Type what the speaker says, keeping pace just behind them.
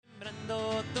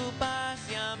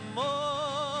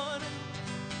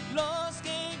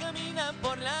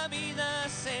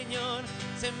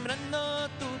sembrando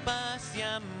tu paz y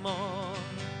amor.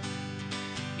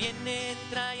 Viene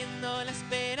trayendo la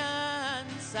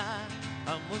esperanza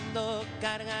a un mundo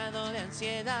cargado de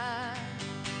ansiedad,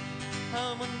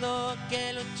 a un mundo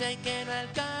que lucha y que no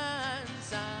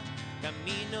alcanza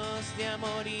caminos de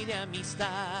amor y de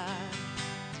amistad.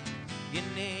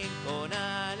 Vienen con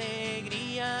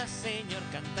alegría, Señor,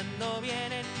 cantando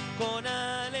vienen con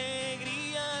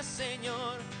alegría,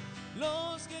 Señor,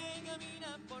 los que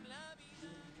caminan por la vida.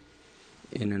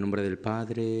 En el nombre del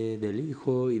Padre, del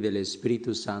Hijo y del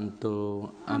Espíritu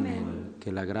Santo. Amén.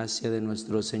 Que la gracia de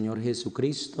nuestro Señor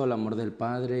Jesucristo, el amor del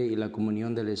Padre y la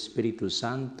comunión del Espíritu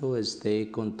Santo esté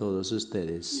con todos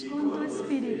ustedes. Y con tu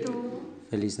espíritu.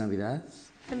 Feliz Navidad.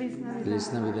 Feliz Navidad.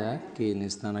 Feliz Navidad,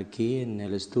 quienes están aquí en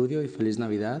el estudio, y feliz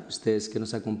Navidad, ustedes que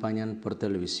nos acompañan por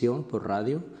televisión, por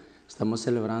radio. Estamos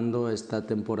celebrando esta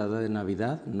temporada de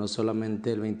Navidad, no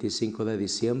solamente el 25 de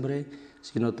diciembre,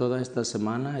 sino toda esta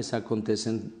semana, ese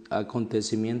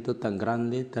acontecimiento tan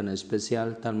grande, tan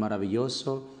especial, tan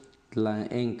maravilloso, la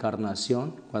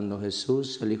encarnación, cuando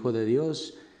Jesús, el Hijo de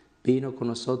Dios, vino con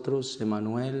nosotros,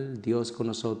 Emmanuel, Dios con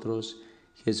nosotros,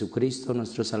 Jesucristo,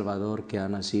 nuestro Salvador, que ha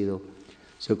nacido.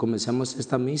 Si comenzamos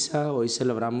esta misa, hoy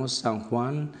celebramos San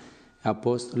Juan,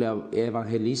 apóstol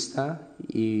evangelista,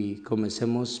 y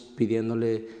comencemos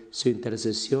pidiéndole su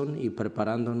intercesión y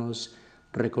preparándonos,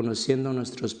 reconociendo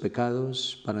nuestros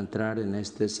pecados para entrar en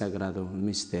este sagrado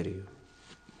misterio.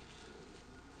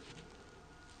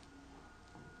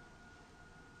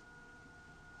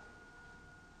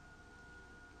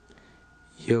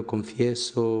 Yo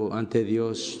confieso ante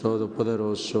Dios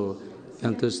Todopoderoso,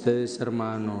 ante ustedes,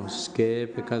 hermanos, que he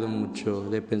pecado mucho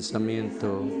de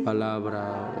pensamiento,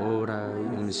 palabra, obra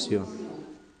y omisión,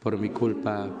 por mi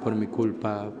culpa, por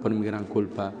mi gran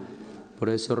culpa. Por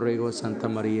eso ruego a Santa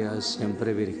María,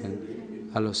 siempre Virgen,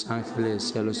 a los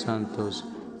ángeles y a los santos,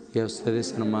 y a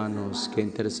ustedes, hermanos, que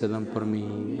intercedan por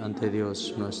mí ante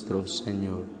Dios nuestro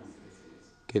Señor.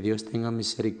 Que Dios tenga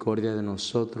misericordia de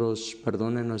nosotros,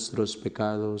 perdone nuestros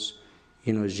pecados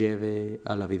y nos lleve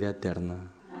a la vida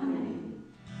eterna.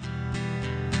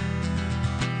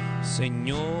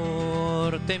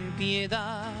 Señor, ten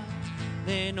piedad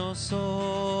de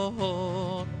nosotros.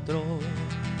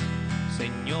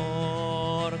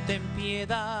 Señor, ten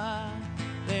piedad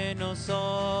de nosotros.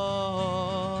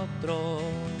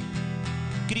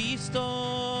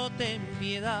 Cristo, ten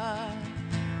piedad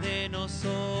de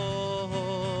nosotros.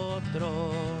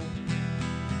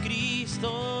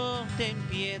 Cristo, ten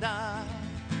piedad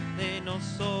de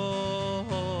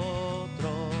nosotros.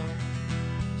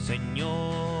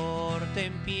 Señor,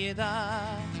 ten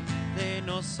piedad de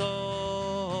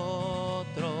nosotros.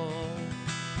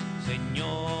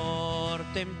 Señor,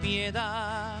 ten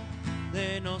piedad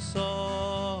de nosotros.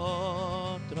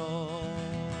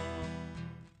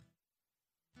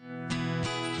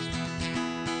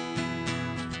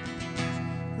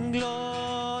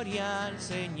 Gloria al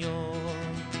Señor,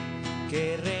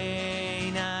 que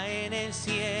reina en el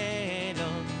cielo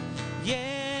y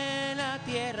en la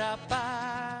tierra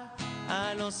paz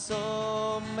a los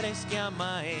hombres que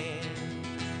ama a Él.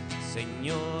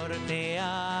 Señor, te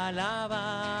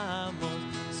alabamos,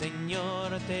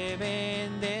 Señor, te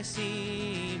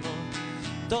bendecimos,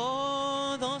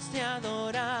 todos te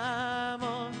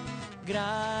adoramos,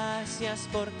 gracias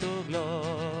por tu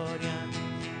gloria.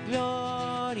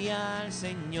 Gloria al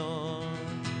Señor,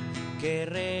 que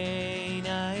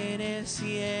reina en el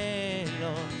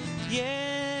cielo y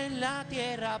en la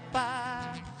tierra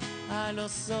paz a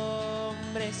los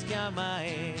hombres que ama a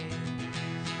Él.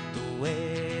 Tú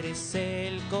eres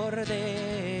el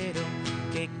Cordero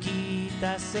que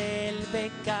quitas el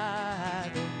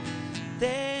pecado.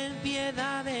 Ten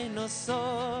piedad de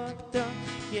nosotros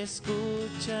y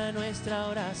escucha nuestra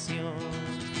oración.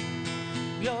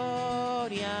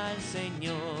 Gloria al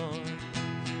Señor,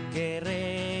 que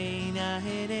reina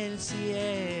en el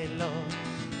cielo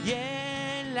y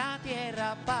en la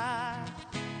tierra paz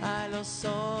a los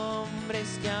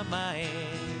hombres que ama a Él.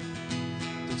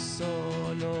 Tú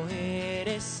solo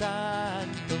eres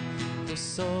santo, tú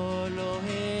solo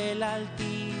el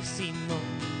Altísimo,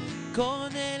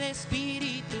 con el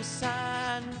Espíritu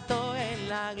Santo en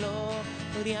la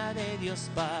gloria de Dios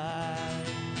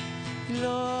Padre.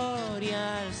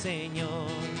 Gloria al Señor,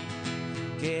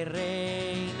 que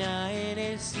reina en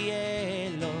el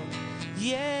cielo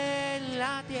y en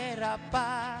la tierra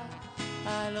paz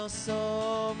a los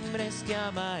hombres que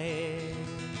ama a Él.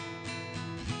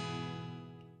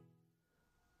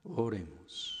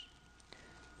 Oremos.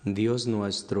 Dios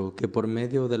nuestro, que por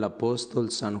medio del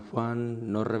apóstol San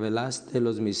Juan nos revelaste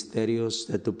los misterios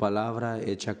de tu palabra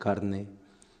hecha carne,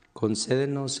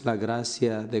 Concédenos la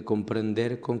gracia de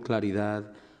comprender con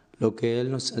claridad lo que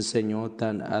Él nos enseñó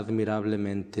tan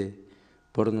admirablemente.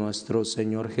 Por nuestro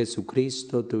Señor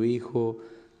Jesucristo, tu Hijo,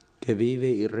 que vive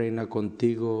y reina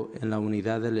contigo en la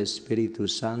unidad del Espíritu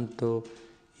Santo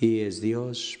y es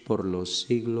Dios por los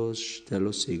siglos de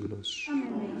los siglos.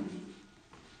 Amén.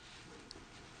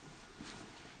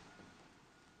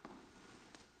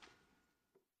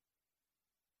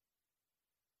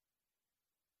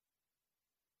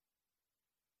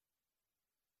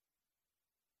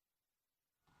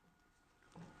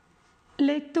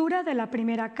 Lectura de la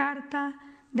primera carta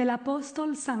del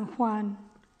apóstol San Juan.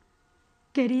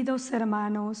 Queridos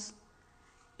hermanos,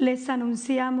 les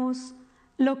anunciamos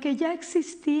lo que ya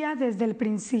existía desde el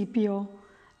principio,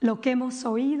 lo que hemos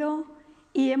oído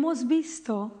y hemos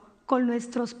visto con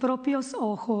nuestros propios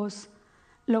ojos,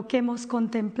 lo que hemos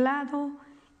contemplado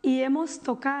y hemos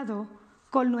tocado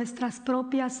con nuestras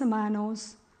propias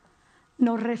manos.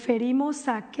 Nos referimos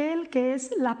a aquel que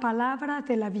es la palabra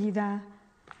de la vida.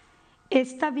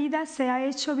 Esta vida se ha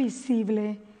hecho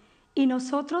visible y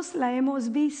nosotros la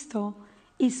hemos visto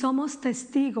y somos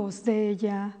testigos de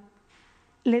ella.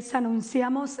 Les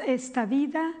anunciamos esta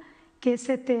vida que es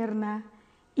eterna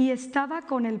y estaba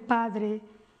con el Padre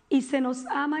y se nos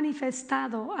ha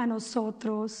manifestado a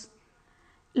nosotros.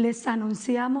 Les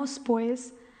anunciamos,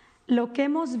 pues, lo que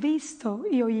hemos visto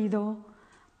y oído,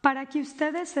 para que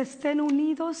ustedes estén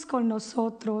unidos con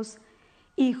nosotros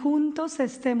y juntos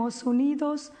estemos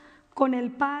unidos con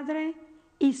el Padre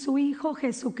y su Hijo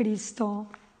Jesucristo.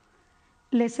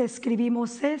 Les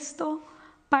escribimos esto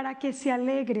para que se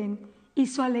alegren y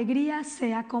su alegría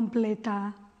sea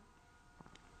completa.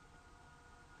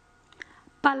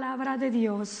 Palabra de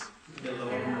Dios.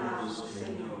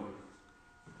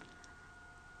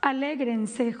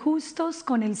 Alégrense justos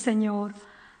con el Señor.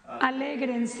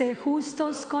 Alégrense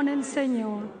justos con el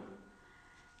Señor.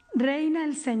 Reina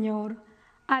el Señor.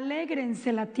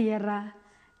 Alégrense la tierra.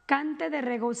 Cante de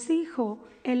regocijo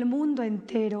el mundo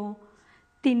entero.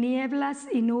 Tinieblas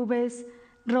y nubes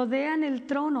rodean el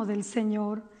trono del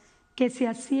Señor, que se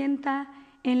asienta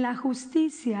en la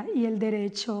justicia y el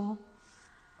derecho.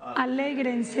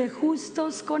 Alégrense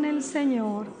justos con el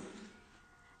Señor.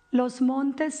 Los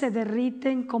montes se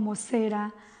derriten como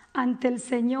cera ante el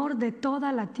Señor de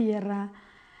toda la tierra.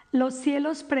 Los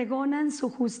cielos pregonan su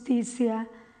justicia,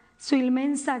 su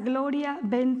inmensa gloria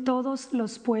ven todos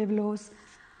los pueblos.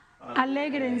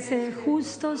 Alégrense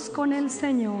justos con el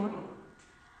Señor.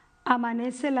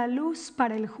 Amanece la luz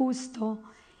para el justo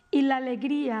y la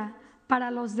alegría para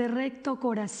los de recto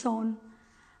corazón.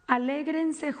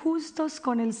 Alégrense justos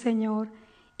con el Señor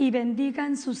y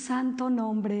bendigan su santo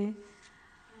nombre.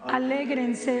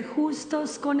 Alégrense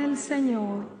justos con el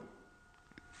Señor.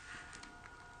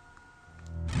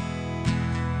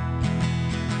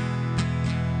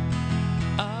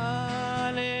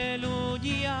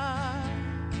 Aleluya,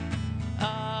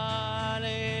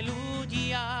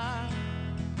 aleluya,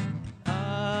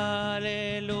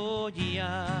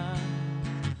 aleluya,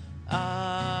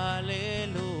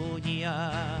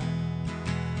 aleluya,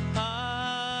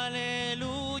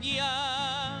 aleluya,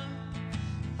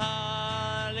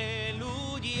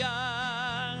 aleluya,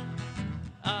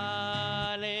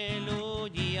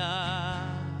 aleluya,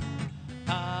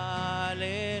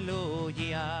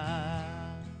 aleluya.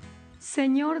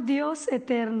 Señor Dios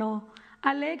eterno,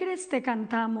 alegres te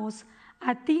cantamos,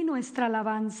 a ti nuestra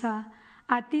alabanza.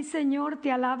 A ti, Señor,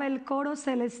 te alaba el coro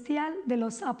celestial de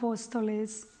los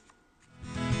apóstoles.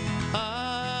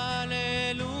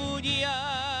 Aleluya,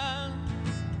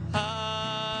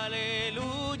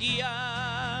 aleluya,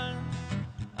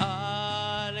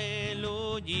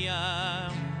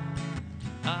 aleluya,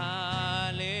 aleluya, aleluya,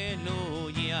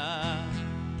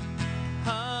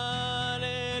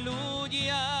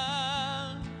 aleluya,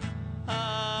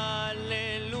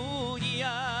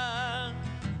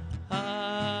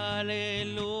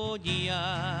 aleluya,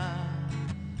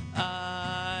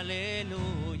 aleluya.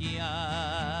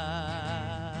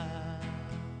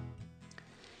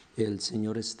 El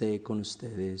Señor esté con Y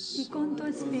ustedes. con tu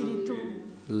espíritu.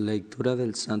 Lectura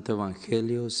del Santo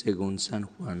Evangelio según San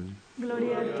Juan.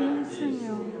 Gloria a ti,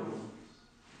 Señor.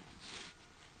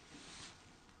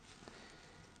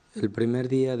 El primer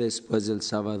día después del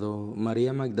sábado,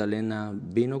 María Magdalena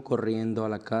vino corriendo a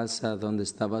la casa donde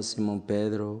estaba Simón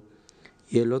Pedro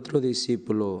y el otro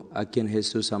discípulo a quien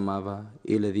Jesús amaba,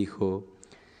 y le dijo: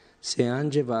 se han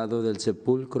llevado del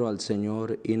sepulcro al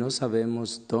Señor y no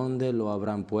sabemos dónde lo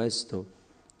habrán puesto.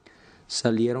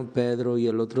 Salieron Pedro y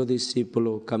el otro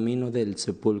discípulo camino del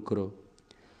sepulcro.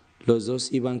 Los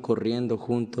dos iban corriendo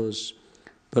juntos,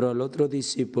 Pero el otro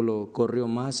discípulo corrió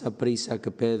más aprisa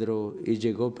que Pedro y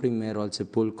llegó primero al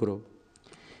sepulcro.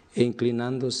 E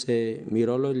inclinándose,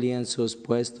 miró los lienzos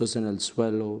puestos en el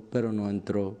suelo, pero no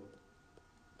entró.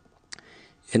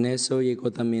 En eso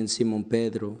llegó también Simón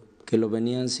Pedro, que lo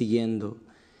venían siguiendo,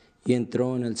 y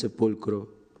entró en el sepulcro.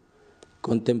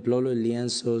 Contempló los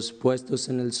lienzos puestos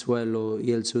en el suelo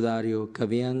y el sudario que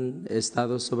habían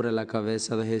estado sobre la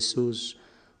cabeza de Jesús,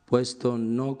 puesto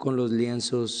no con los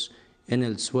lienzos en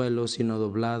el suelo, sino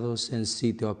doblados en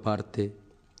sitio aparte.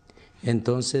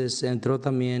 Entonces entró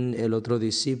también el otro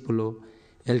discípulo,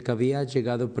 el que había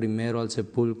llegado primero al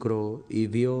sepulcro, y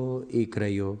vio y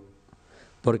creyó,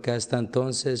 porque hasta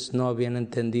entonces no habían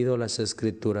entendido las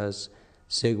Escrituras,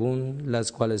 según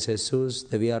las cuales Jesús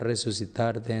debía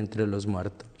resucitar de entre los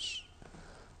muertos.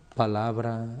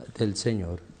 Palabra del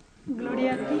Señor.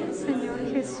 Gloria a ti, Señor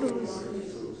Jesús.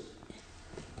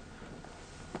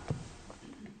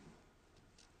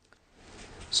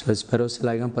 Espero se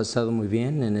la hayan pasado muy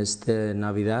bien en esta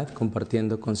Navidad,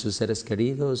 compartiendo con sus seres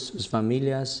queridos, sus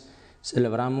familias.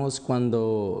 Celebramos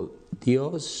cuando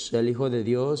Dios, el Hijo de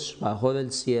Dios, bajó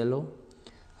del cielo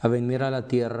a venir a la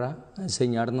tierra, a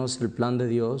enseñarnos el plan de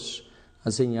Dios, a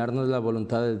enseñarnos la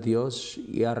voluntad de Dios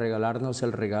y a regalarnos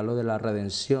el regalo de la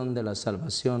redención, de la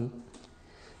salvación.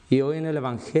 Y hoy en el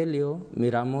Evangelio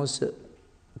miramos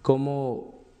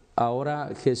cómo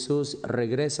ahora Jesús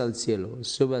regresa al cielo,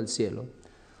 sube al cielo.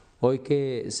 Hoy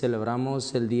que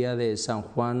celebramos el día de San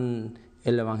Juan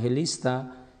el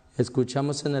Evangelista,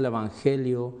 escuchamos en el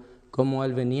Evangelio cómo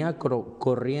él venía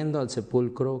corriendo al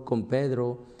sepulcro con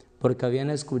Pedro porque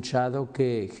habían escuchado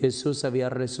que Jesús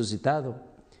había resucitado.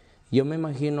 Yo me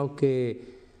imagino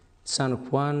que San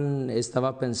Juan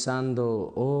estaba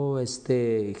pensando,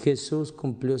 Jesús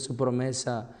cumplió su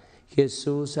promesa,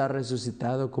 Jesús ha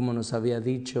resucitado como nos había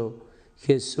dicho,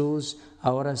 Jesús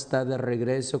ahora está de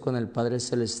regreso con el Padre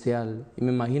Celestial. Y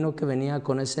me imagino que venía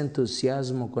con ese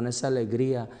entusiasmo, con esa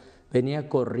alegría, venía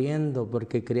corriendo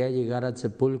porque quería llegar al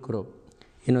sepulcro.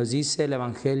 Y nos dice el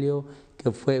Evangelio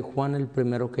que fue Juan el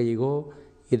primero que llegó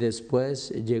y después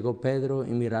llegó Pedro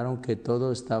y miraron que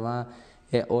todo estaba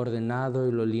ordenado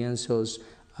y los lienzos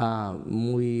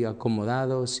muy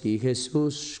acomodados y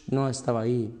Jesús no estaba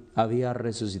ahí, había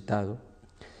resucitado.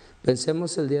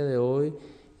 Pensemos el día de hoy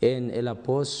en el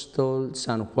apóstol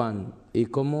San Juan y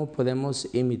cómo podemos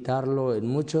imitarlo en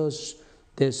muchas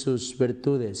de sus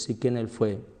virtudes y quién él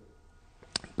fue.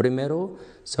 Primero,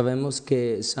 sabemos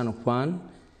que San Juan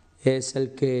es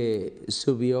el que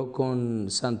subió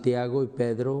con Santiago y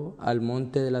Pedro al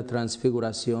monte de la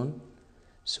Transfiguración.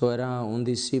 Eso era un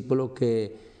discípulo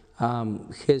que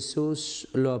Jesús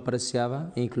lo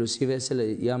apreciaba, inclusive se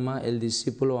le llama el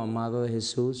discípulo amado de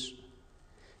Jesús.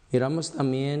 Miramos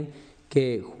también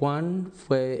que Juan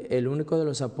fue el único de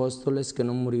los apóstoles que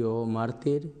no murió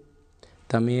mártir.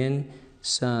 También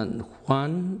San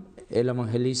Juan, el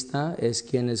evangelista, es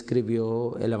quien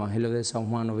escribió el Evangelio de San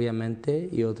Juan, obviamente,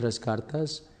 y otras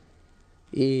cartas.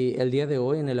 Y el día de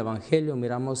hoy en el Evangelio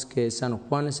miramos que San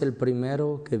Juan es el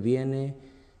primero que viene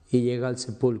y llega al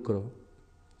sepulcro.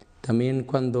 También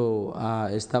cuando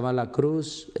estaba la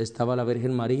cruz, estaba la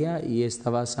Virgen María y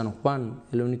estaba San Juan,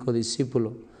 el único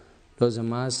discípulo. Los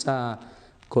demás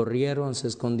corrieron, se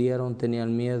escondieron,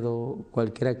 tenían miedo,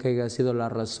 cualquiera que haya sido la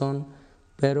razón,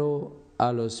 pero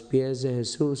a los pies de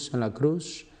Jesús en la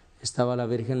cruz estaba la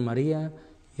Virgen María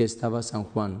y estaba San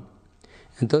Juan.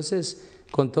 Entonces,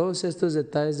 con todos estos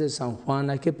detalles de San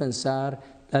Juan hay que pensar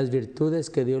las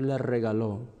virtudes que Dios le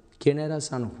regaló. ¿Quién era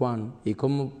San Juan? Y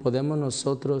cómo podemos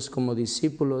nosotros como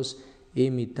discípulos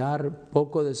imitar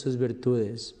poco de sus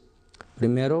virtudes.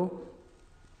 Primero,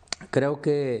 creo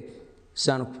que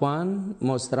San Juan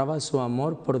mostraba su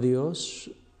amor por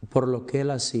Dios, por lo que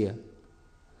él hacía.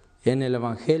 En el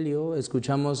Evangelio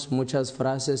escuchamos muchas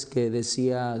frases que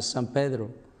decía San Pedro.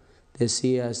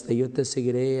 Decía, yo te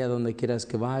seguiré a donde quieras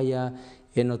que vaya,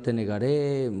 no te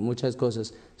negaré, muchas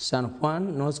cosas. San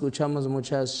Juan, no escuchamos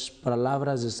muchas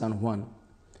palabras de San Juan,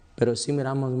 pero sí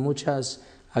miramos muchas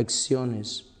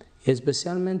acciones, y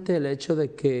especialmente el hecho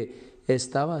de que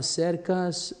estaba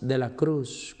cerca de la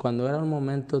cruz, cuando era un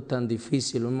momento tan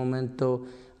difícil, un momento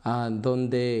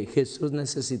donde Jesús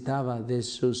necesitaba de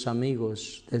sus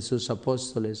amigos, de sus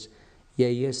apóstoles, y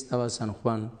ahí estaba San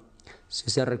Juan. Si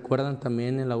se recuerdan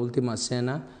también en la última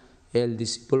cena, el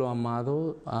discípulo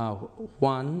amado,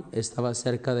 Juan, estaba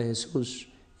cerca de Jesús,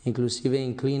 inclusive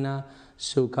inclina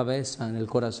su cabeza en el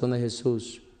corazón de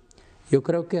Jesús. Yo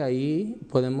creo que ahí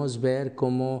podemos ver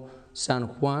cómo San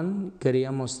Juan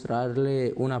quería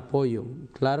mostrarle un apoyo.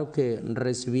 Claro que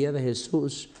recibía de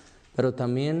Jesús, pero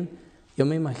también yo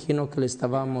me imagino que le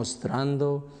estaba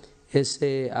mostrando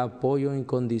ese apoyo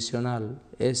incondicional,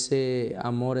 ese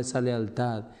amor, esa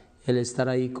lealtad, el estar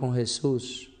ahí con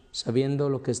Jesús, sabiendo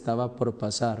lo que estaba por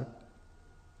pasar.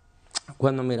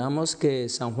 Cuando miramos que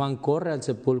San Juan corre al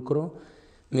sepulcro,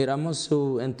 miramos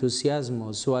su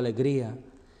entusiasmo, su alegría,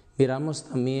 miramos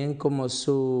también como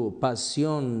su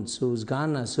pasión, sus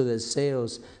ganas, sus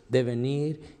deseos de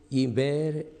venir y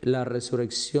ver la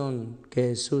resurrección, que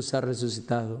Jesús ha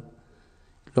resucitado.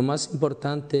 Lo más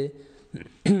importante,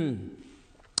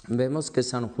 vemos que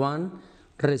San Juan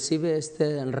recibe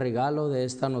este regalo de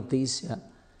esta noticia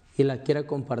y la quiere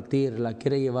compartir, la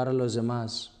quiere llevar a los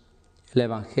demás. El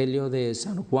Evangelio de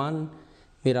San Juan,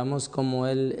 miramos cómo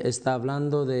él está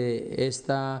hablando de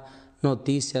esta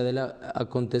noticia, del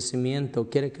acontecimiento.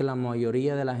 Quiere que la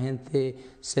mayoría de la gente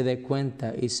se dé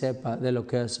cuenta y sepa de lo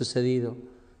que ha sucedido,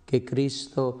 que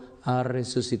Cristo ha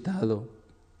resucitado.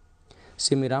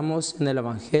 Si miramos en el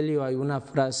Evangelio, hay una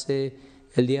frase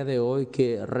el día de hoy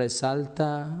que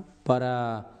resalta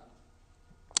para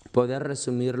poder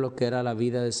resumir lo que era la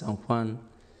vida de San Juan.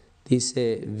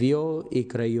 Dice, vio y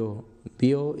creyó,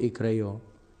 vio y creyó.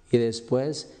 Y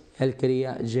después él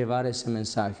quería llevar ese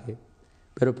mensaje.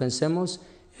 Pero pensemos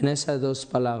en esas dos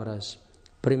palabras.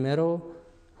 Primero,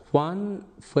 Juan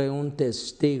fue un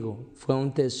testigo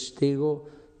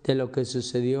de lo que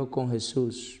sucedió con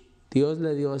Jesús. Dios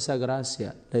le dio esa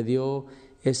gracia, le dio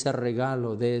ese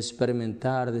regalo de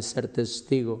experimentar, de ser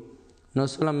testigo, no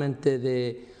solamente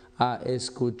de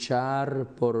escuchar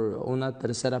por una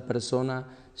tercera persona,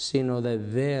 sino de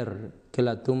ver que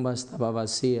la tumba estaba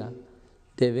vacía,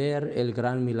 de ver el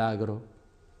gran milagro.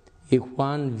 Y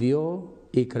Juan vio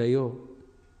y creyó.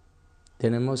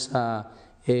 Tenemos a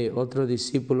otro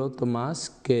discípulo, Tomás,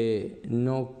 que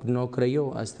no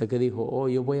creyó hasta que dijo,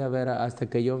 yo voy a ver hasta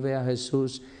que yo vea a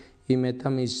Jesús y meta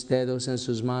mis dedos en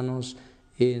sus manos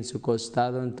y en su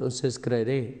costado, entonces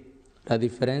creeré. La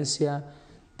diferencia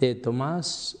de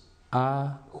Tomás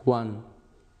a Juan,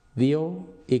 vio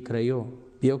y creyó,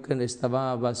 vio que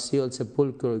estaba vacío el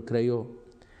sepulcro y creyó.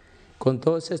 Con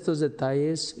todos estos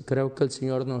detalles, creo que el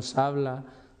Señor nos habla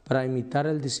para imitar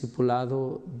el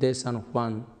discipulado de San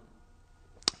Juan.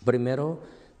 Primero,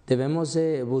 debemos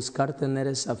de buscar tener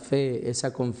esa fe,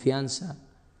 esa confianza,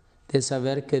 de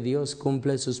saber que Dios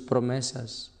cumple sus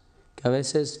promesas, que a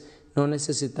veces no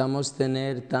necesitamos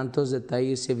tener tantos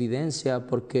detalles y evidencia,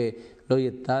 porque los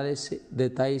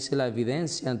detalles y la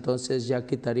evidencia entonces ya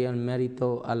quitaría el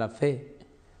mérito a la fe,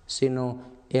 sino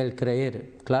el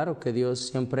creer. Claro que Dios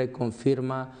siempre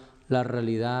confirma la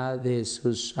realidad de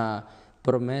sus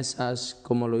promesas,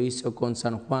 como lo hizo con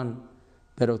San Juan,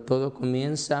 pero todo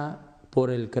comienza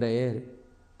por el creer,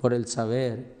 por el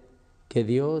saber que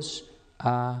Dios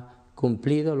ha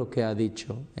cumplido lo que ha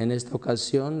dicho. En esta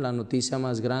ocasión, la noticia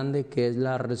más grande, que es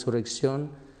la resurrección,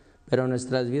 pero en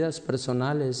nuestras vidas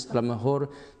personales, a lo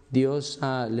mejor Dios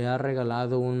le ha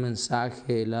regalado un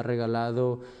mensaje, le ha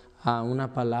regalado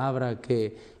una palabra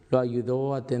que lo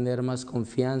ayudó a tener más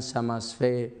confianza, más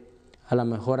fe. A lo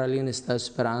mejor alguien está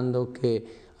esperando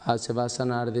que se va a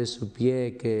sanar de su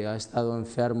pie, que ha estado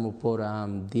enfermo por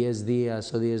 10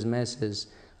 días o 10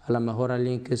 meses. A lo mejor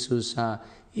alguien que sus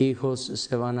hijos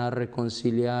se van a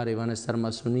reconciliar y van a estar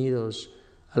más unidos.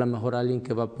 A lo mejor alguien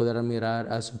que va a poder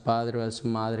mirar a su padre o a su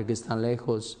madre que están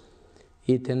lejos.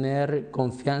 Y tener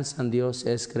confianza en Dios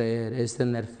es creer, es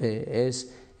tener fe,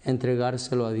 es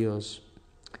entregárselo a Dios.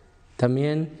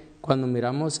 También cuando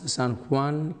miramos a San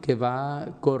Juan que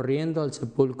va corriendo al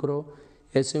sepulcro,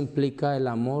 eso implica el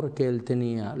amor que él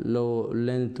tenía, el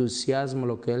entusiasmo,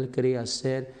 lo que él quería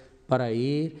hacer para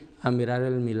ir a mirar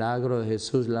el milagro de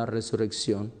Jesús, la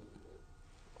resurrección.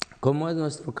 ¿Cómo es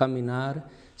nuestro caminar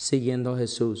siguiendo a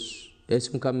Jesús? Es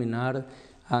un caminar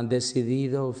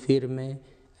decidido, firme,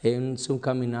 es un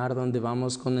caminar donde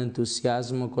vamos con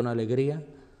entusiasmo, con alegría,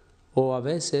 o a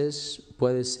veces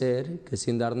puede ser que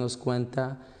sin darnos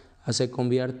cuenta se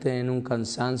convierte en un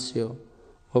cansancio,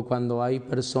 o cuando hay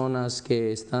personas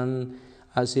que están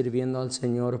sirviendo al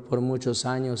Señor por muchos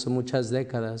años o muchas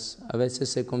décadas, a veces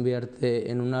se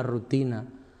convierte en una rutina,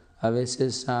 a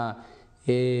veces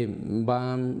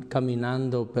van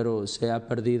caminando, pero se ha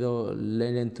perdido el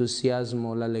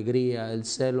entusiasmo, la alegría, el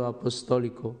celo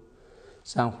apostólico.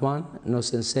 San Juan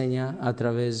nos enseña a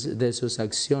través de sus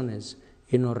acciones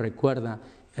y nos recuerda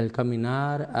el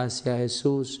caminar hacia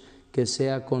Jesús, que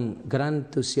sea con gran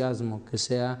entusiasmo, que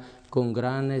sea con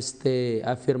gran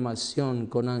afirmación,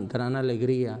 con gran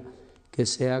alegría, que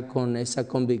sea con esa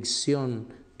convicción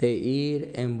de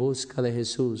ir en busca de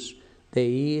Jesús, de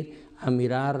ir a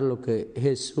mirar lo que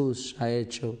Jesús ha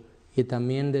hecho y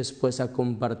también después a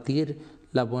compartir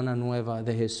la buena nueva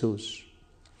de Jesús.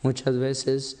 Muchas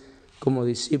veces como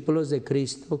discípulos de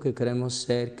Cristo que queremos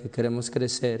ser, que queremos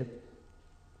crecer,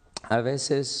 a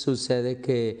veces sucede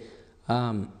que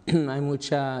hay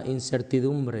mucha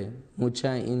incertidumbre,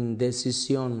 mucha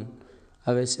indecisión.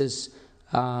 A veces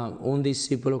un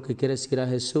discípulo que quiere seguir a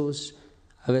Jesús,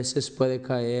 a veces puede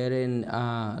caer en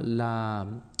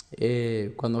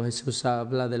cuando Jesús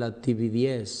habla de la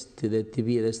tibiez,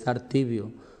 de estar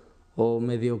tibio o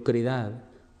mediocridad.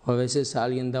 O a veces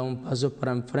alguien da un paso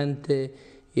para enfrente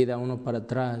y da uno para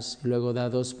atrás, y luego da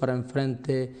 2 para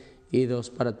enfrente y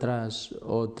 2 para atrás,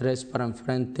 o 3 para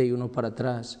enfrente y 1 para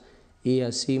atrás. Y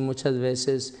así muchas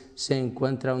veces se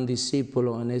encuentra un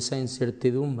discípulo en esa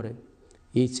incertidumbre.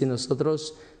 Y si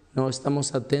nosotros no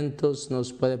estamos atentos,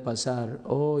 nos puede pasar: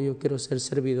 oh, yo quiero ser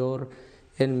servidor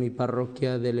en mi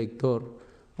parroquia de lector.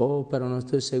 Oh, pero no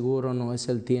estoy seguro, no es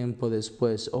el tiempo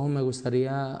después. Oh, me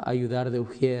gustaría ayudar de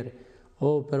ujier.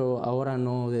 Oh, pero ahora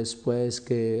no, después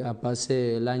que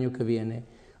pase el año que viene.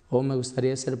 Oh, me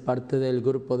gustaría ser parte del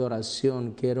grupo de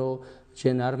oración. Quiero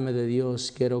llenarme de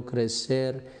Dios, quiero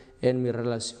crecer en mi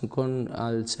relación con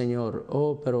el Señor.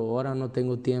 Oh, pero ahora no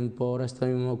tengo tiempo, ahora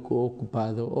estoy muy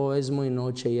ocupado. Oh, es muy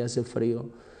noche y hace frío.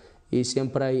 Y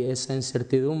siempre hay esa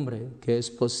incertidumbre que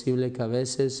es posible que a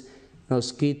veces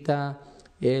nos quita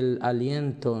el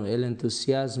aliento, el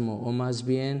entusiasmo, o más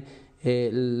bien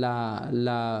la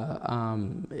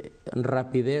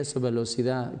rapidez o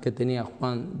velocidad que tenía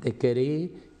Juan de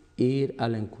querer ir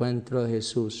al encuentro de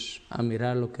Jesús, a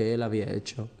mirar lo que él había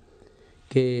hecho.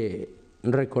 Que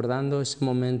recordando ese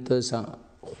momento de San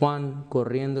Juan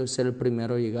corriendo y ser el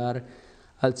primero a llegar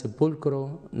al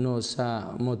sepulcro, nos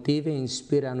motive e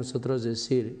inspira a nosotros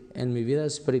decir: en mi vida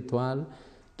espiritual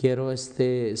quiero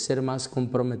ser más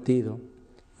comprometido.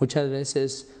 Muchas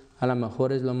veces a lo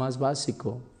mejor es lo más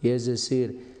básico, y es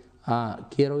decir,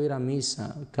 quiero ir a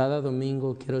misa, cada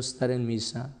domingo quiero estar en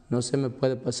misa. No se me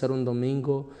puede pasar un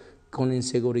domingo con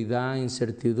inseguridad,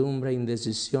 incertidumbre,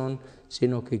 indecisión,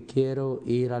 sino que quiero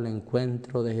ir al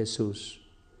encuentro de Jesús.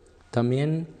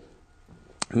 También,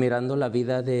 mirando la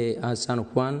vida de San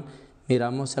Juan,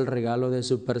 miramos el regalo de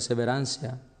su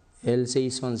perseverancia. Él se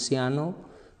hizo anciano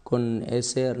con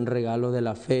ese regalo de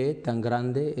la fe tan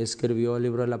grande. Escribió el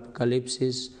libro del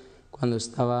Apocalipsis cuando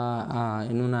estaba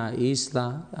en una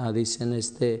isla, dicen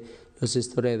los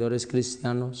historiadores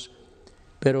cristianos.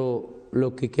 Pero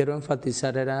lo que quiero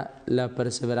enfatizar era la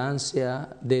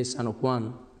perseverancia de San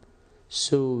Juan.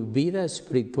 Su vida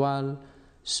espiritual,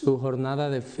 su jornada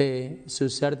de fe, su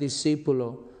ser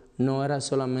discípulo, no era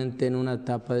solamente en una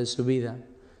etapa de su vida,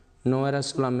 no era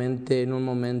solamente en un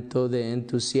momento de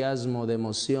entusiasmo, de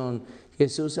emoción.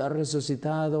 Jesús ha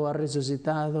resucitado,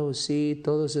 sí,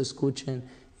 todos escuchen,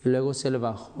 y luego se le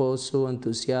bajó su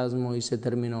entusiasmo y se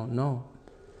terminó. No,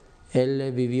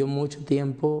 él vivió mucho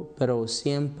tiempo, pero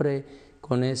siempre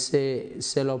con ese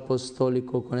celo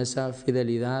apostólico, con esa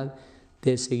fidelidad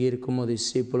de seguir como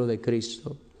discípulo de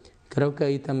Cristo. Creo que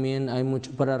ahí también hay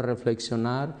mucho para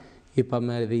reflexionar y para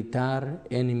meditar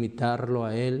en imitarlo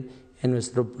a Él en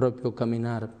nuestro propio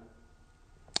caminar.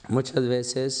 Muchas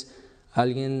veces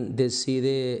alguien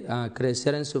decide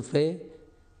crecer en su fe,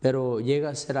 pero llega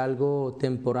a ser algo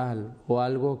temporal o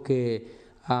algo que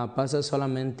pasa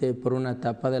solamente por una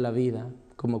etapa de la vida,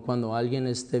 como cuando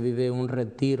alguien vive un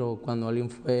retiro, cuando alguien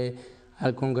fue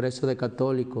al Congreso de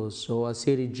Católicos o a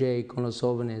City J con los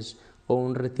jóvenes, o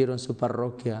un retiro en su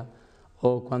parroquia,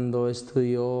 o cuando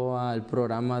estudió el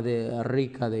programa de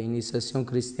RICA, de Iniciación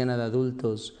Cristiana de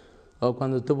Adultos, o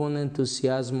cuando tuvo un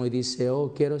entusiasmo y dice: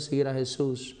 oh, quiero seguir a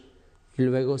Jesús, y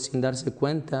luego sin darse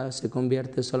cuenta se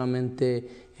convierte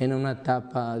solamente en una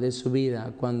etapa de su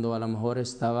vida, cuando a lo mejor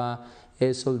estaba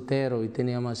soltero y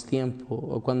tenía más tiempo,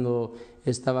 o cuando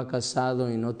estaba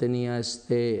casado y no tenía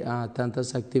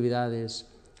tantas actividades,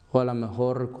 o a lo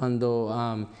mejor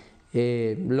cuando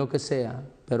lo que sea.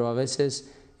 Pero a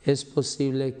veces es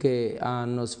posible que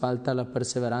nos falta la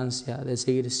perseverancia de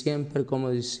seguir siempre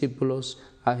como discípulos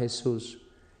a Jesús.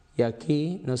 Y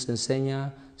aquí nos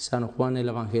enseña San Juan el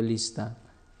Evangelista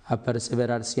a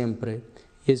perseverar siempre,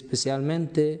 y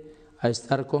especialmente a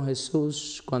estar con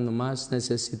Jesús cuando más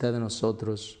necesita de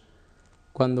nosotros.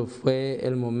 Cuando fue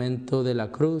el momento de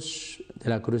la cruz, de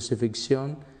la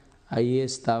crucifixión, ahí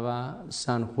estaba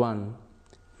San Juan.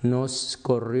 No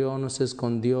corrió, no se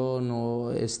escondió,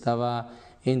 no estaba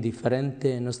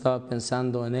indiferente, no estaba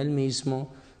pensando en él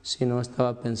mismo, sino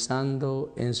estaba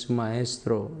pensando en su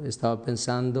Maestro, estaba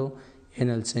pensando en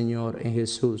el Señor, en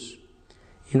Jesús.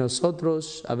 Y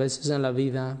nosotros a veces en la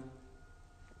vida,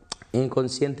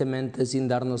 inconscientemente, sin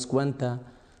darnos cuenta,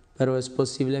 pero es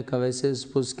posible que a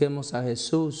veces busquemos a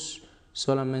Jesús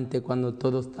solamente cuando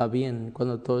todo está bien,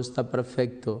 cuando todo está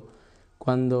perfecto,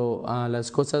 Cuando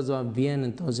las cosas van bien,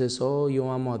 entonces, oh,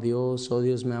 yo amo a Dios, oh,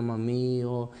 Dios me ama a mí,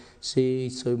 oh, sí,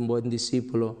 soy un buen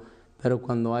discípulo. Pero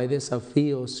cuando hay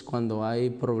desafíos, cuando hay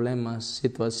problemas,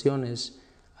 situaciones,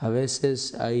 a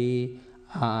veces hay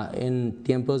en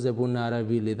tiempos de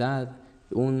vulnerabilidad,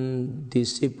 un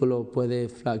discípulo puede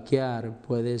flaquear,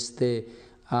 puede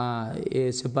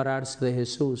separarse de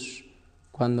Jesús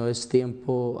cuando es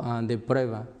tiempo de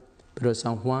prueba. Pero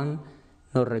San Juan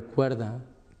nos recuerda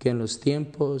que en los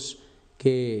tiempos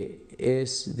que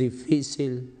es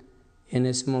difícil, en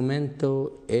ese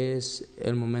momento es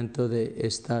el momento de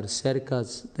estar cerca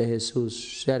de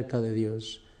Jesús, cerca de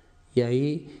Dios. Y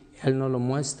ahí Él nos lo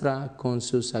muestra con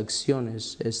sus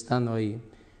acciones, estando ahí.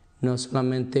 No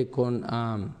solamente con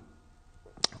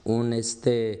un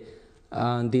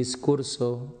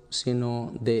discurso,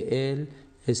 sino de Él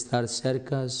estar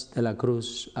cerca de la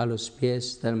cruz, a los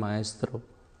pies del Maestro.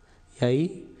 Y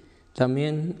ahí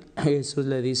también Jesús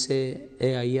le dice,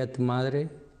 he ahí a tu madre,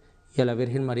 y a la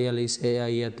Virgen María le dice, he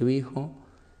ahí a tu hijo.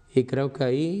 Y creo que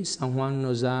ahí San Juan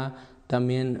nos da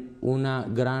también una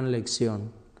gran lección,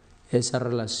 esa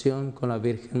relación con la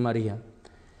Virgen María.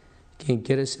 Quien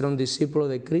quiere ser un discípulo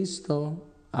de Cristo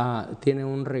tiene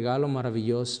un regalo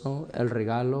maravilloso, el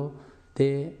regalo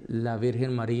de la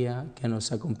Virgen María que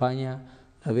nos acompaña,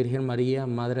 la Virgen María,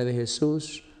 Madre de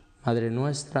Jesús, Madre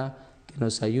nuestra, que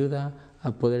nos ayuda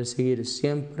a poder seguir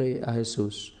siempre a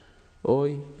Jesús.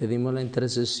 Hoy pedimos la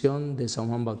intercesión de San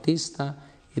Juan Bautista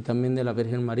y también de la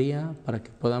Virgen María para que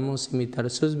podamos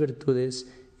imitar sus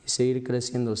virtudes y seguir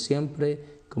creciendo siempre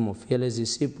como fieles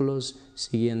discípulos,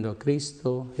 siguiendo a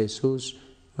Cristo Jesús,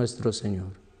 nuestro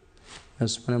Señor.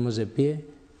 Nos ponemos de pie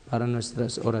para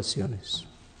nuestras oraciones.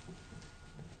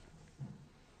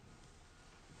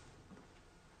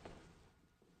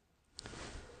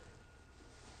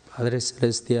 Padre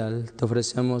Celestial, te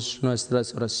ofrecemos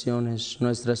nuestras oraciones,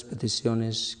 nuestras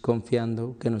peticiones,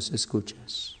 confiando que nos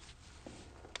escuchas.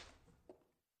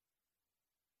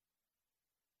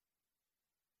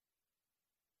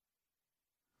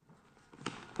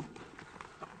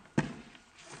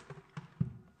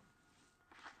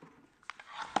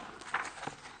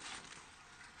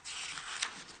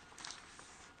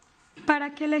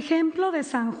 Para que el ejemplo de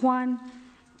San Juan,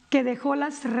 que dejó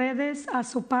las redes a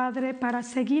su padre para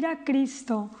seguir a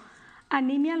Cristo,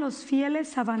 anime a los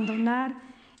fieles a abandonar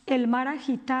el mar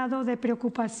agitado de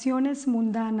preocupaciones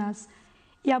mundanas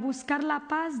y a buscar la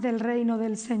paz del reino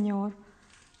del Señor.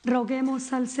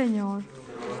 Roguemos al Señor.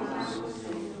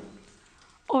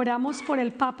 Oramos por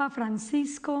el Papa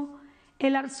Francisco,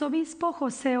 el arzobispo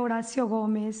José Horacio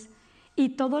Gómez y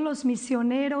todos los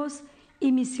misioneros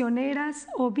y misioneras,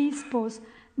 obispos,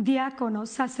 diáconos,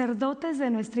 sacerdotes de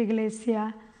nuestra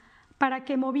Iglesia, para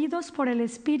que movidos por el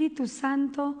Espíritu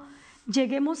Santo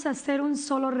lleguemos a ser un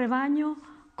solo rebaño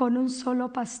con un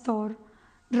solo pastor.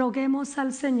 Roguemos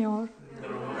al Señor.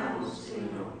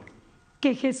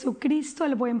 Que Jesucristo,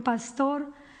 el buen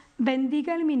pastor,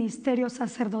 bendiga el ministerio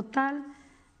sacerdotal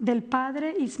del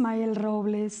Padre Ismael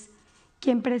Robles,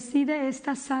 quien preside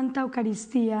esta Santa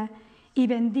Eucaristía, y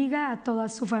bendiga a toda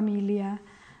su familia.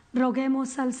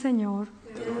 Roguemos al Señor.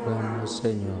 Oramos,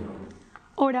 Señor.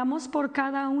 Oramos por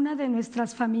cada una de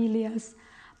nuestras familias,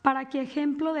 para que,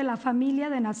 ejemplo de la familia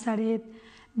de Nazaret,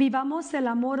 vivamos el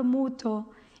amor mutuo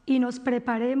y nos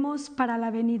preparemos para la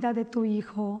venida de tu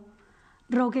Hijo.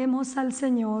 Roguemos al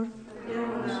Señor.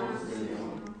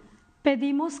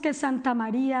 Pedimos que Santa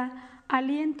María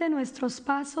aliente nuestros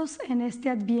pasos en este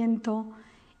Adviento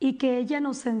y que ella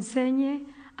nos enseñe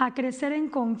a crecer en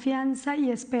confianza y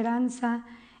esperanza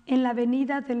en la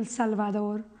venida del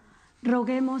Salvador.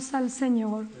 Roguemos al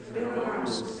Señor.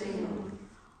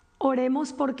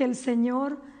 Oremos porque el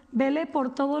Señor vele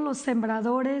por todos los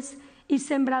sembradores y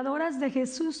sembradoras de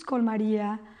Jesús con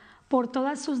María, por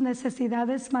todas sus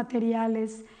necesidades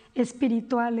materiales,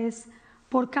 espirituales,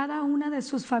 por cada una de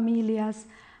sus familias,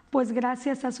 pues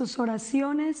gracias a sus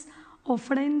oraciones,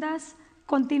 ofrendas,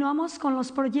 continuamos con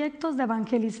los proyectos de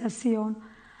evangelización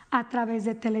a través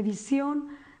de televisión,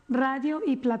 radio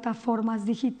y plataformas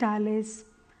digitales.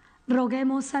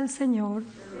 Roguemos al Señor.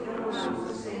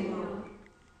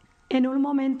 En un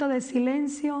momento de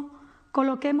silencio,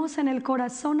 coloquemos en el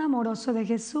corazón amoroso de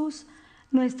Jesús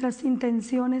nuestras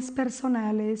intenciones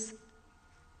personales.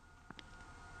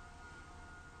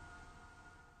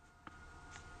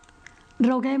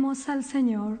 Roguemos al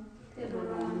Señor.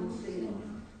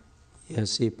 Y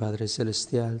así, Padre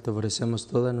Celestial, te ofrecemos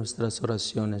todas nuestras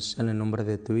oraciones en el nombre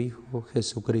de tu Hijo,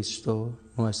 Jesucristo,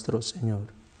 nuestro Señor.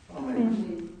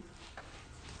 Amén.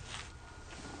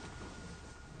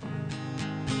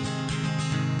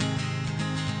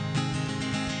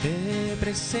 Te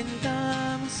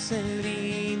presentamos el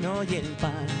vino y el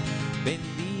pan.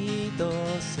 Bendito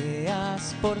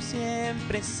seas por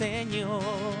siempre, Señor.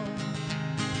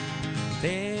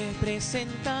 Te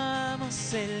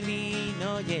presentamos el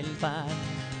vino y el pan.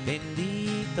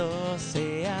 Bendito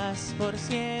seas por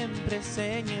siempre,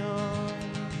 Señor.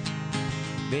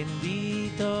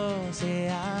 Bendito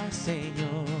seas,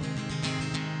 Señor,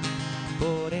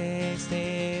 por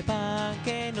este pan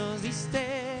que nos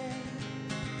diste,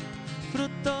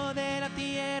 fruto de la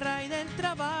tierra y del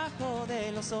trabajo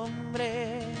de los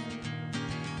hombres.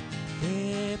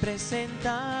 Te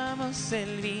presentamos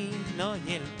el vino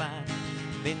y el pan.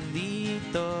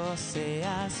 Bendito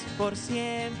seas por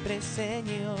siempre,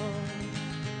 Señor.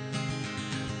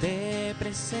 Te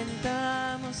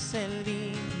presentamos el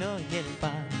vino y el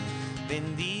pan.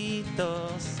 Bendito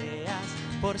seas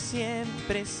por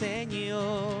siempre,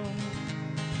 Señor.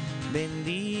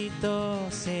 Bendito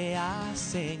seas,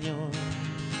 Señor.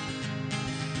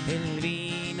 El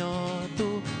vino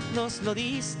tú nos lo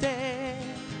diste,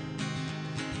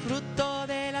 fruto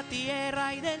de la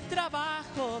tierra y del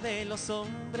trabajo de los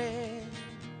hombres.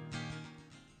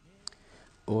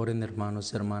 Oren,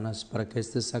 hermanos y hermanas, para que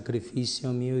este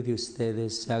sacrificio mío y de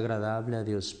ustedes sea agradable a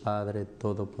Dios Padre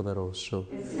Todopoderoso.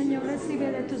 Señor,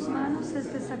 recibe de tus manos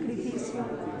este sacrificio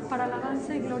para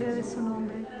alabanza y gloria de su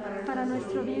nombre, para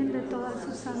nuestro bien de toda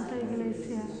su santa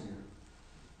iglesia.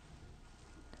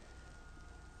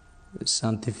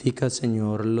 Santifica,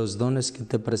 Señor, los dones que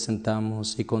te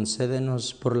presentamos y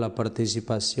concédenos por la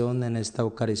participación en esta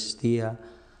Eucaristía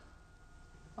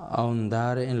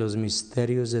ahondar en los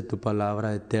misterios de tu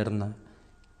palabra eterna,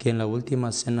 que en la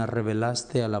última cena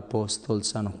revelaste al apóstol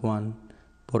San Juan,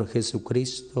 por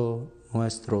Jesucristo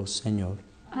nuestro Señor.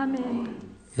 Amén.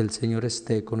 El Señor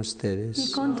esté con ustedes.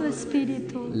 Y con tu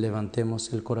espíritu.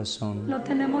 Levantemos el corazón. Lo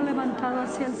tenemos levantado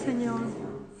hacia el Señor.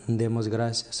 Demos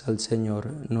gracias al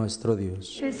Señor nuestro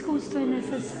Dios. Es justo y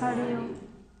necesario.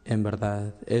 En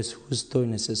verdad, es justo y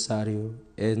necesario,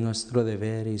 es nuestro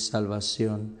deber y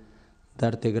salvación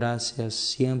darte gracias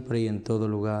siempre y en todo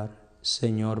lugar,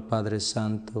 Señor Padre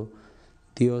Santo,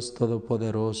 Dios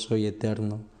Todopoderoso y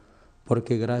Eterno,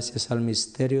 porque gracias al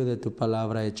misterio de tu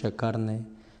palabra hecha carne,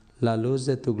 la luz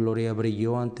de tu gloria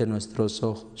brilló ante nuestros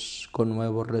ojos con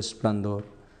nuevo resplandor,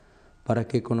 para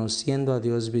que conociendo a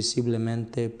Dios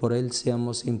visiblemente, por Él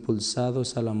seamos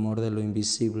impulsados al amor de lo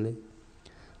invisible.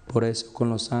 Por eso, con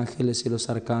los ángeles y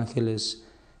los arcángeles,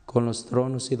 con los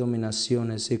tronos y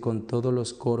dominaciones y con todos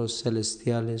los coros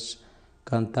celestiales,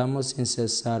 cantamos sin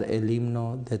cesar el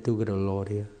himno de tu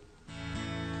gloria.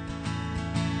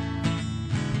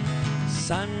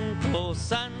 Santo,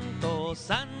 santo,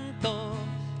 santo,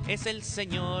 es el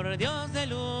Señor Dios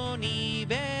del universo.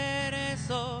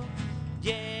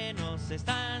 Llenos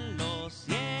están los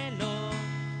cielos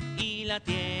y la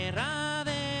tierra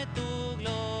de tu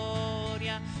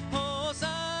gloria.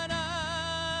 Hosana,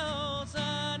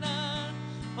 hosana,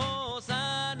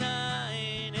 hosana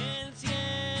en el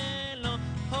cielo.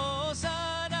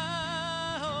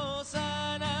 Hosana,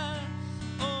 hosana,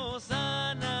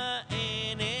 hosana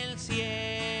en el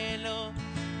cielo.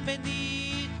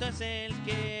 Bendito es el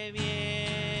que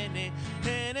viene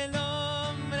en el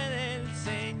nombre del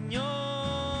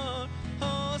Señor.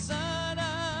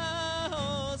 Hosana,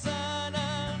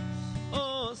 hosana,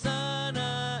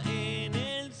 hosana en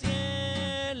el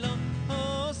cielo.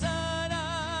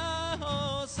 Hosana,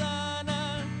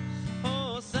 hosana,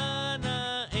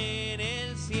 hosana en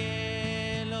el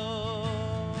cielo.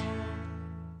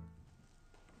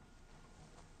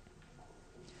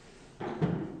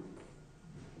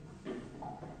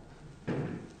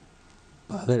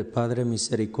 Padre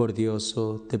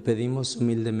misericordioso, te pedimos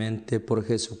humildemente por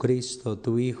Jesucristo,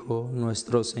 tu Hijo,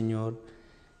 nuestro Señor,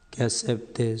 que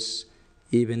aceptes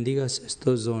y bendigas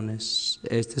estos dones,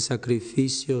 este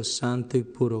sacrificio santo y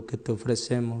puro que te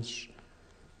ofrecemos,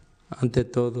 ante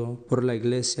todo por la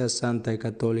Iglesia Santa y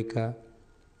Católica,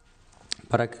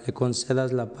 para que le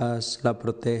concedas la paz, la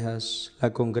protejas,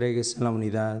 la congregues en la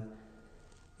unidad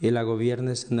y la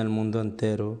gobiernes en el mundo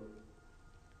entero.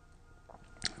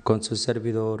 Con su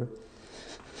servidor,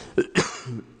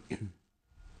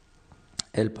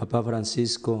 el Papa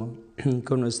Francisco,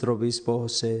 con nuestro obispo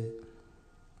José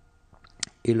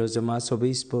y los demás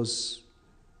obispos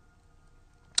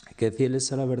que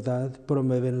fieles a la verdad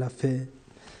promueven la fe.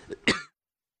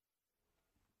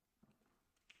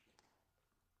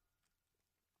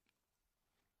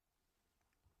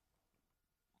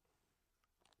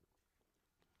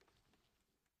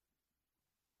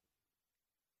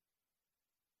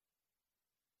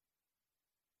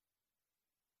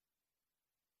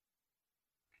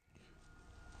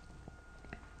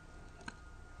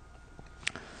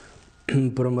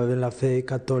 promueven la fe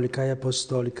católica y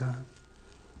apostólica.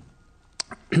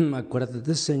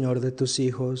 Acuérdate, Señor, de tus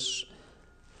hijos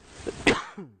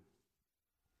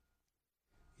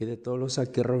y de todos los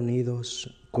aquí reunidos,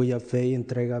 cuya fe y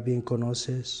entrega bien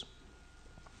conoces.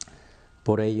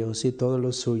 Por ellos y todos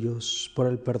los suyos, por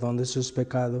el perdón de sus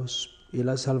pecados y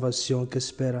la salvación que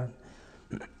esperan,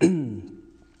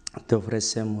 te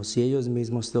ofrecemos y ellos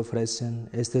mismos te ofrecen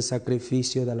este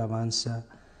sacrificio de alabanza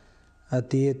a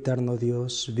ti, eterno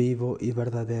Dios, vivo y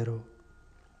verdadero.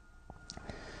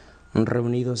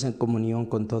 Reunidos en comunión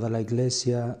con toda la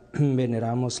Iglesia,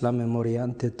 veneramos la memoria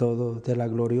ante todo de la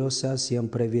gloriosa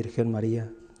siempre Virgen María,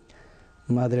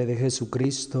 Madre de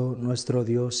Jesucristo, nuestro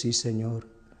Dios y Señor,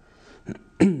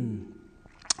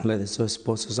 la de su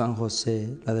esposo San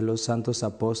José, la de los santos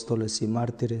apóstoles y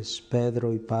mártires,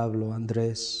 Pedro y Pablo,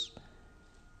 Andrés,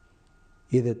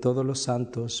 y de todos los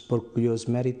santos, por cuyos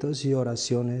méritos y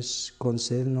oraciones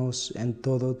concédenos en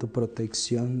todo tu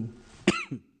protección.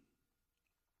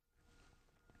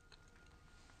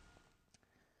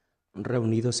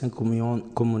 Reunidos en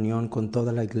comunión con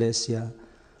toda la Iglesia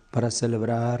para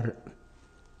celebrar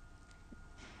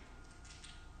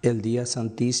el día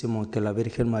santísimo que la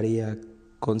Virgen María,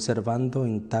 conservando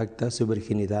intacta su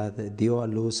virginidad, dio a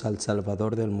luz al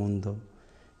Salvador del mundo.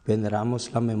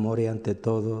 Veneramos la memoria ante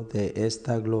todo de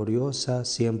esta gloriosa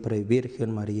siempre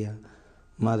Virgen María,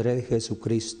 Madre de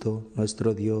Jesucristo,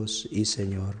 nuestro Dios y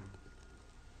Señor.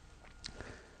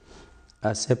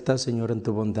 Acepta, Señor, en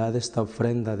tu bondad esta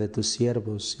ofrenda de tus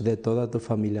siervos y de toda tu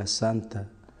familia santa.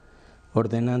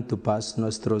 Ordena en tu paz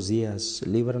nuestros días,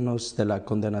 líbranos de la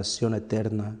condenación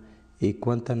eterna y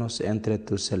cuéntanos entre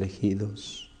tus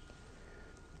elegidos.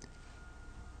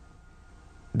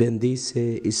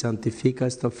 Bendice y santifica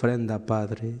esta ofrenda,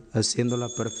 Padre, haciéndola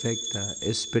perfecta,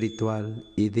 espiritual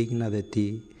y digna de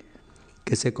ti,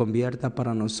 que se convierta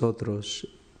para nosotros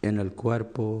en el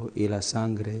cuerpo y la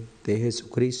sangre de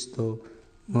Jesucristo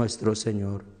nuestro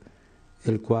Señor,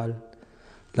 el cual,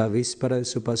 la víspera de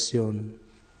su pasión,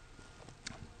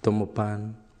 tomó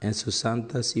pan en sus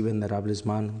santas y venerables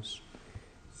manos,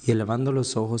 y elevando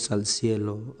los ojos al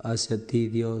cielo, hacia ti,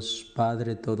 Dios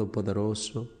Padre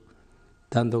Todopoderoso,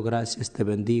 dando gracias te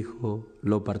bendijo,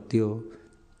 lo partió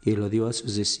y lo dio a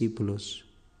sus discípulos,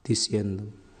 diciendo: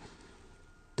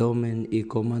 tomen y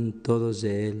coman todos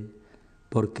de él,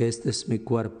 porque este es mi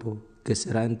cuerpo que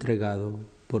será entregado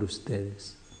por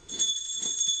ustedes.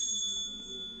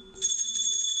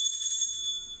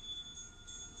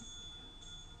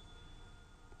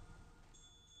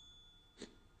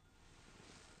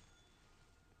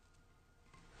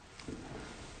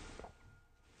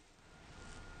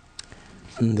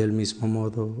 Del mismo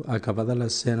modo, acabada la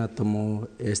cena, tomó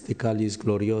este cáliz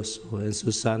glorioso en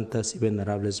sus santas y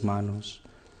venerables manos,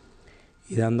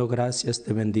 y dando gracias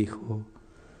te bendijo,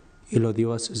 y lo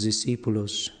dio a sus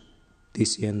discípulos,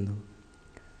 diciendo: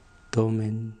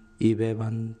 tomen y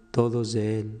beban todos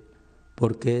de él,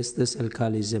 porque este es el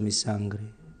cáliz de mi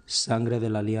sangre, sangre de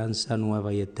la alianza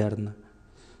nueva y eterna,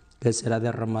 que será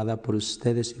derramada por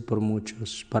ustedes y por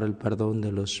muchos para el perdón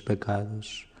de los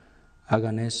pecados.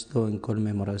 Hagan esto en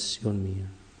conmemoración mía.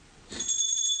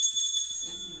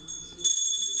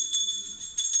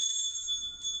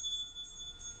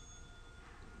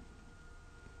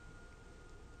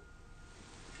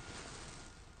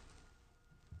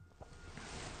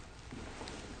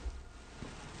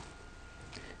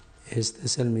 Este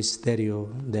es el misterio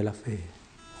de la fe.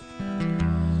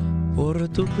 Por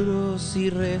tu cruz y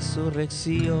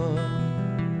resurrección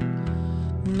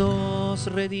nos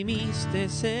redimiste,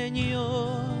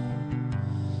 Señor,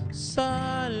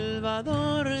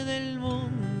 Salvador del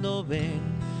mundo, ven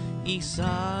y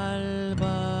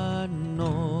sálvanos.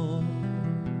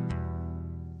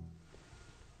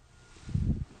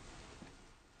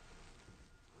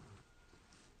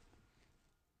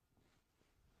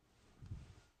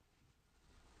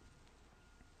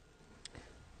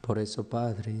 Por eso,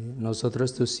 Padre,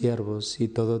 nosotros tus siervos y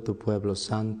todo tu pueblo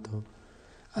santo,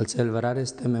 al celebrar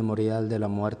este memorial de la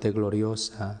muerte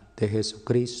gloriosa de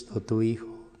Jesucristo, tu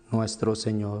Hijo, nuestro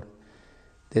Señor,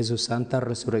 de su santa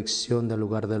resurrección del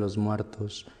lugar de los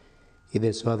muertos y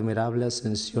de su admirable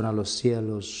ascensión a los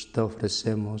cielos, te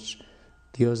ofrecemos,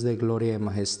 Dios de gloria y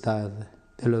majestad,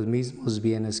 de los mismos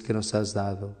bienes que nos has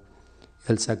dado,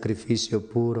 el sacrificio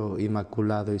puro,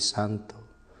 inmaculado y santo,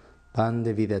 pan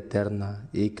de vida eterna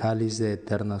y cáliz de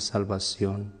eterna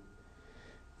salvación.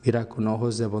 Mira con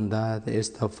ojos de bondad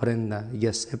esta ofrenda y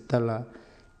acéptala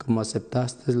como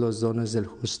aceptaste los dones del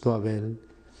justo Abel,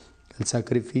 el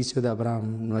sacrificio de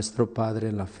Abraham, nuestro Padre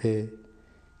en la fe,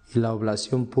 y la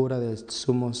oblación pura del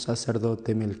sumo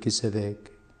sacerdote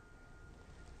Melquisedec.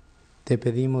 Te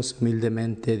pedimos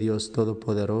humildemente, Dios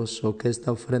Todopoderoso, que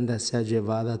esta ofrenda sea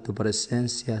llevada a tu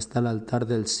presencia hasta el altar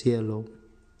del cielo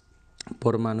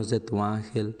por manos de tu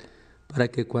ángel, para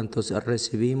que cuantos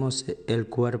recibimos el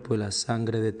cuerpo y la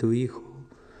sangre de tu Hijo,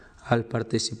 al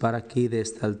participar aquí de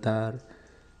este altar,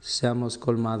 seamos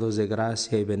colmados de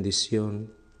gracia y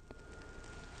bendición.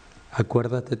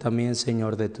 Acuérdate también,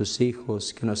 Señor, de tus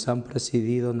hijos que nos han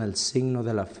presidido en el signo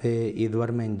de la fe y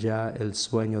duermen ya el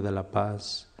sueño de la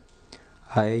paz.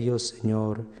 A ellos,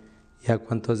 Señor, y a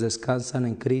cuantos descansan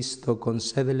en Cristo,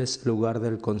 concédeles el lugar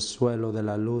del consuelo, de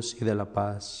la luz y de la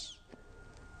paz.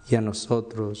 Y a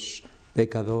nosotros,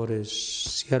 pecadores,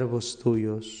 siervos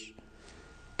tuyos,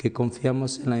 que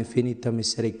confiamos en la infinita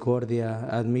misericordia,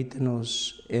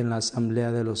 admítenos en la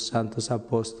asamblea de los santos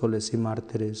apóstoles y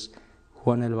mártires,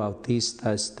 Juan el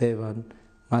Bautista, Esteban,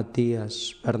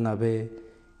 Matías, Bernabé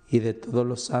y de todos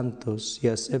los santos, y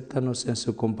acéptanos en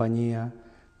su compañía,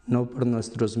 no por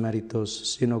nuestros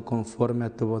méritos, sino conforme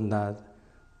a tu bondad.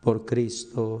 Por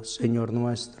Cristo, Señor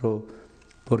nuestro,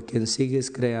 por quien sigues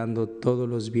creando todos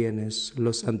los bienes,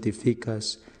 los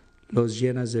santificas, los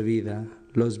llenas de vida,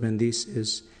 los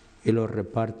bendices y los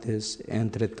repartes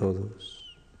entre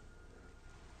todos.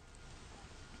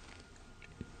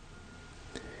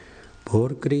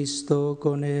 Por Cristo,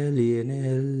 con Él y en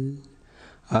Él,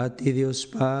 a ti Dios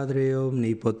Padre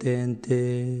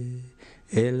omnipotente,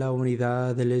 en la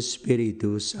unidad del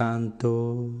Espíritu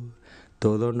Santo,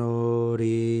 todo honor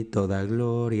y toda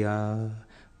gloria,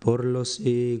 por los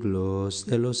siglos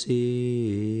de los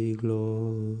siglos.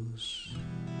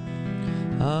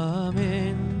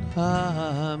 Amén,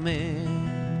 amén,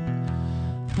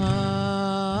 amén,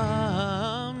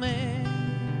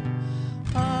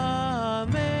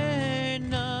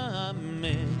 amén,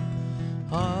 amén,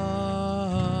 amén.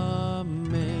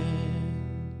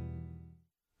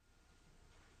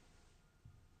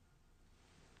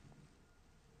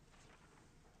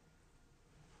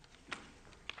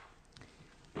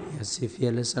 Y así,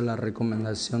 fieles a la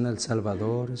recomendación del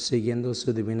Salvador, siguiendo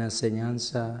su divina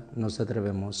enseñanza, nos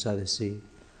atrevemos a decir: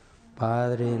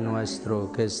 Padre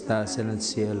nuestro que estás en el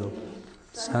cielo,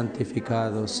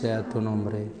 santificado sea tu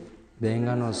nombre,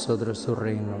 venga a nosotros tu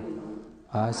reino.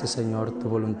 Haz, Señor, tu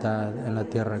voluntad en la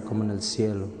tierra como en el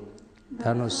cielo.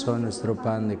 Danos hoy nuestro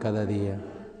pan de cada día.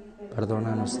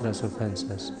 Perdona nuestras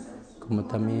ofensas, como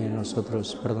también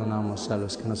nosotros perdonamos a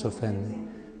los que nos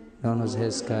ofenden. No nos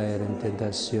dejes caer en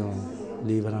tentación,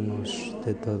 líbranos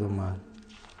de todo mal.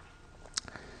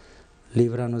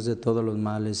 Líbranos de todos los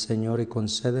males, Señor, y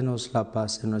concédenos la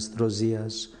paz en nuestros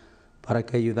días, para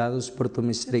que, ayudados por tu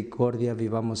misericordia,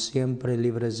 vivamos siempre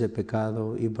libres de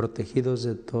pecado y protegidos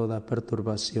de toda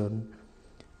perturbación,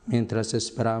 mientras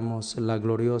esperamos la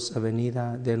gloriosa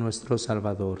venida de nuestro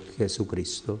Salvador,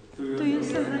 Jesucristo. Tuyo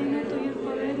es el reino, tuyo el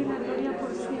poder y la gloria por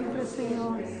siempre,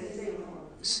 Señor.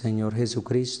 Señor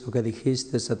Jesucristo, que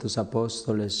dijiste a tus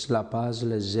apóstoles: la paz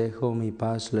les dejo, mi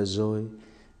paz les doy.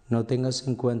 No tengas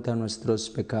en cuenta nuestros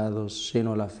pecados,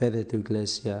 sino la fe de tu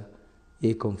Iglesia,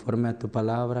 y conforme a tu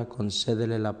palabra,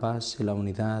 concédele la paz y la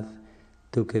unidad,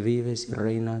 tú que vives y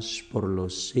reinas por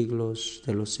los siglos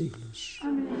de los siglos.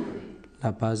 Amén.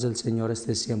 La paz del Señor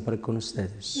esté siempre con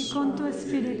ustedes. Y con tu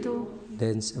espíritu.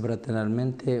 Dense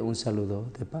fraternalmente un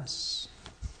saludo de paz.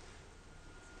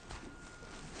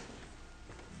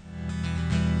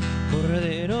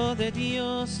 Cordero de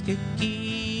Dios que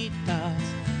quitas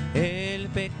el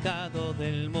pecado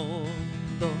del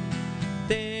mundo,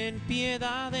 ten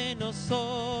piedad de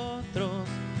nosotros,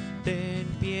 ten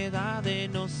piedad de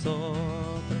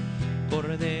nosotros.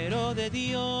 Cordero de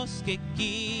Dios que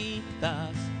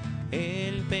quitas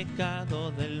el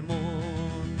pecado del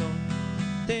mundo,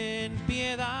 ten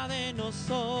piedad de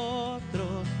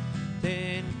nosotros,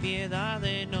 ten piedad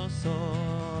de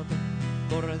nosotros.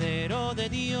 Cordero de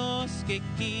Dios que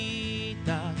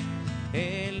quitas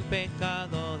el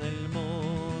pecado del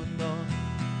mundo,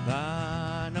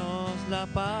 danos la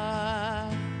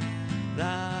paz,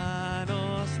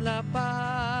 danos la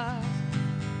paz,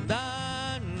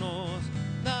 danos,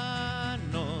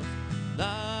 danos,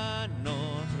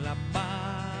 danos la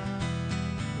paz,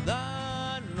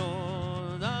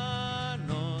 danos,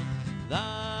 danos,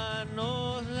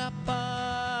 danos la paz.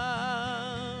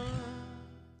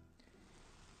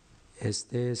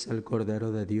 Este es el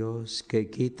Cordero de Dios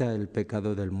que quita el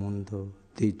pecado del mundo.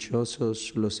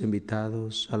 Dichosos los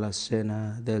invitados a la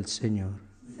cena del Señor.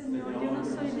 Señor, yo no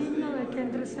soy digno de que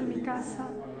entres en mi casa,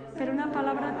 pero una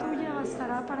palabra tuya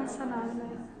bastará para sanarme.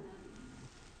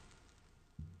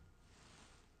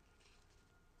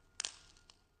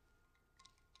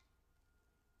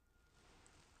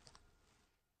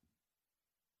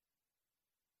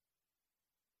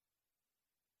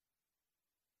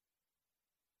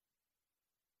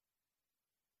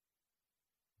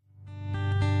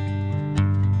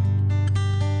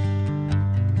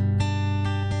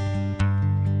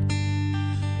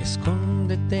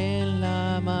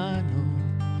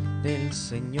 del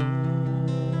Señor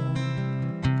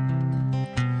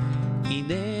y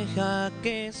deja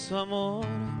que su amor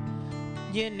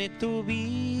llene tu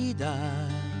vida.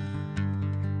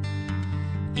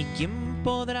 ¿Y quién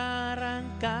podrá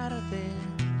arrancarte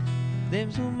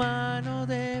de su mano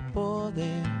de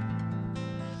poder?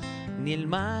 Ni el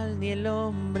mal, ni el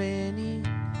hombre, ni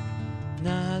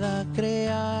nada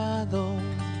creado.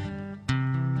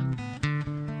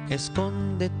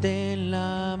 Escóndete en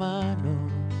la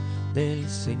mano del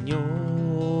Señor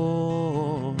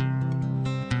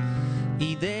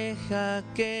y deja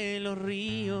que los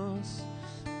ríos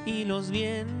y los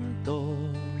vientos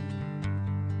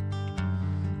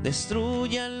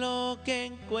destruyan lo que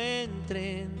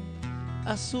encuentren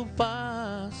a su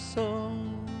paso.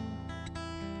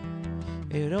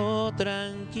 Pero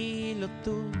tranquilo,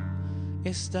 tú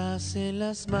estás en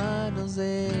las manos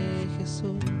de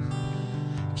Jesús.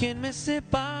 ¿Quién me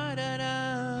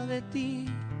separará de ti?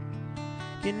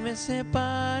 ¿Quién me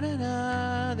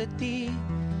separará de ti?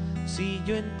 Si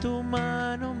yo en tu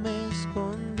mano me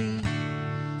escondí.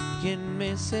 ¿Quién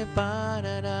me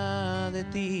separará de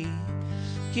ti?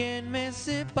 ¿Quién me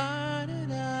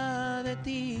separará de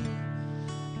ti?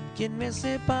 ¿Quién me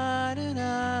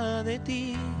separará de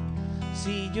ti?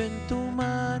 Si yo en tu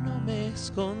mano me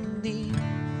escondí.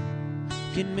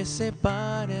 ¿Quién me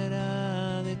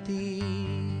separará de ti?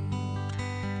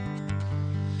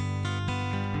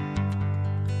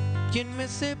 ¿Quién me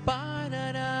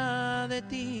separará de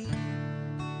ti?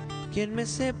 ¿Quién me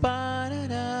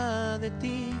separará de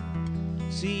ti?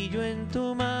 Si yo en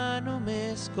tu mano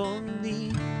me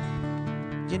escondí.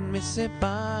 ¿Quién me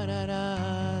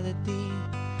separará de ti?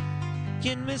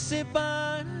 ¿Quién me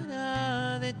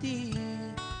separará de ti?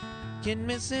 ¿Quién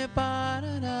me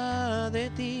separará de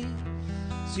ti?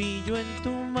 Si yo en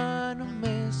tu mano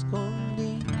me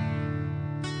escondí.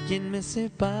 ¿Quién me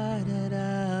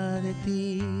separará de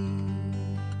ti?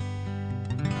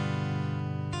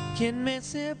 ¿Quién me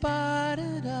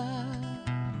separará?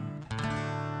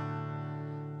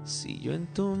 Si yo en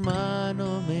tu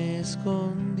mano me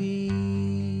escondí.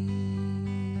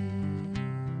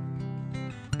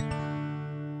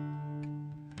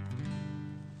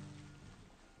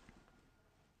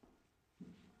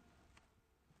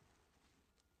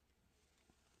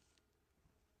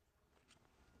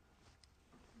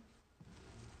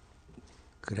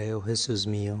 Creo, Jesús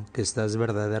mío, que estás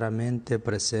verdaderamente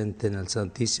presente en el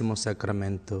Santísimo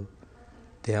Sacramento.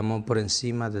 Te amo por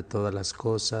encima de todas las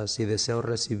cosas y deseo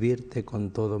recibirte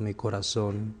con todo mi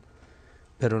corazón.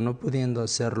 Pero no pudiendo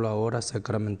hacerlo ahora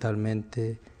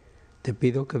sacramentalmente, te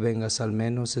pido que vengas al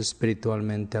menos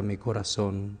espiritualmente a mi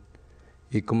corazón.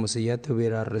 Y como si ya te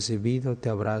hubiera recibido, te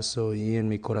abrazo y en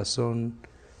mi corazón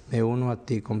me uno a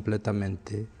ti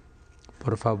completamente.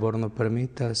 Por favor, no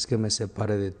permitas que me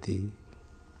separe de ti.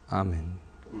 Amén.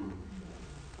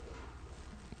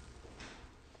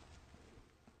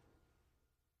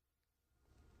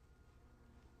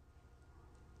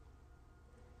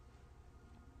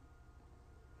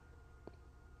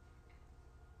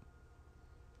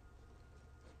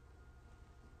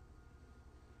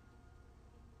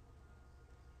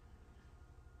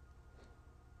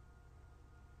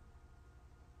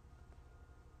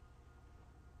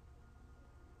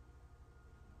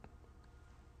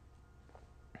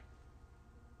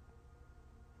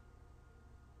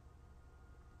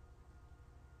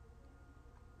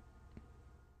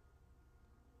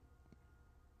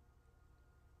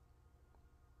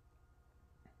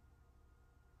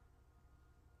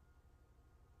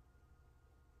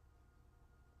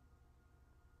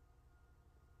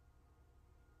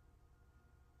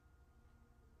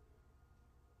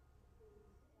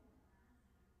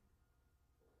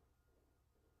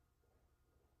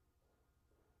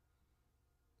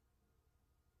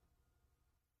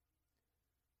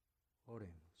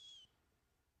 Oremos.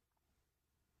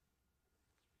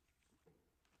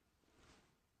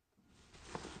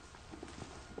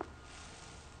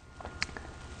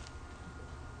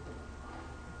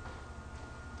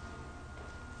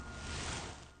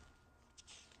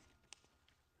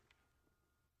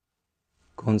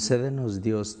 Concédenos,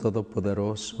 Dios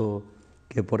Todopoderoso,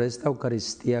 que por esta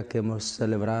Eucaristía que hemos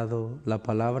celebrado, la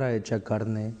palabra hecha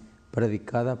carne,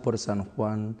 predicada por San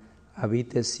Juan,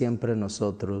 habite siempre en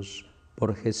nosotros,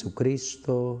 por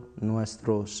Jesucristo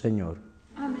nuestro Señor.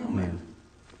 Amén. Amén.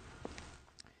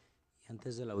 Y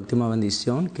antes de la última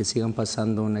bendición, que sigan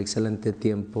pasando un excelente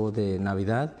tiempo de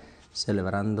Navidad,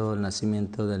 celebrando el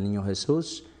nacimiento del niño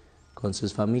Jesús, con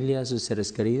sus familias, sus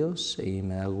seres queridos, y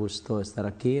me da gusto estar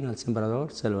aquí en el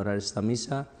Sembrador, celebrar esta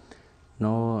misa.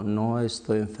 No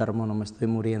estoy enfermo, no me estoy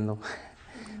muriendo,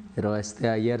 Pero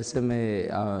ayer se me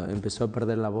empezó a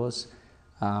perder la voz,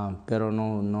 pero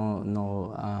no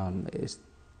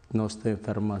estoy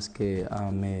enfermo, es que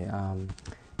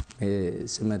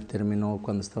se me terminó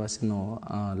cuando estaba haciendo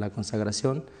la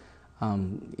consagración.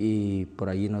 Y por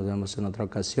allí nos vemos en otra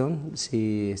ocasión.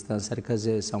 Si están cerca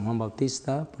de San Juan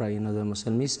Bautista, por ahí nos vemos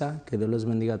en misa. Que Dios los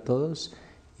bendiga a todos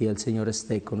y el Señor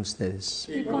esté con ustedes.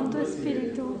 Y con tu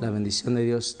espíritu. La bendición de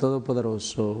Dios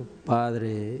Todopoderoso,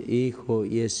 Padre, Hijo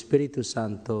y Espíritu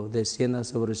Santo, descienda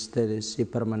sobre ustedes y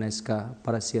permanezca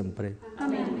para siempre.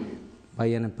 Amén.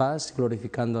 Vayan en paz,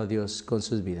 glorificando a Dios con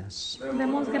sus vidas.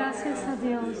 Demos gracias a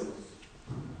Dios.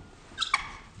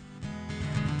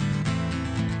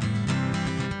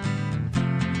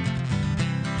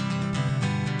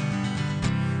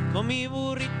 Con mi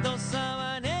burrito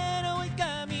sabanero voy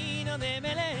camino de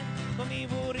Belén. Con mi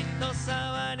burrito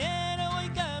sabanero voy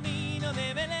camino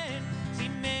de Belén. Si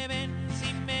me ven,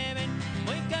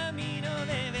 voy camino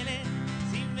de Belén.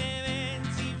 Si me ven,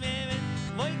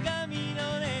 voy camino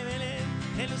de Belén.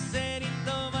 El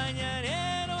lucerito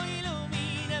mañanero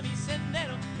ilumina mi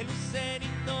sendero. El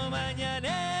lucerito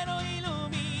mañanero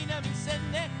ilumina mi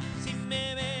sendero. Si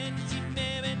me ven,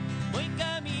 voy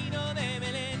camino de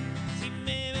Belén.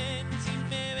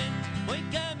 Voy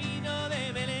camino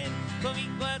de Belén, con mi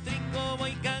cuatrico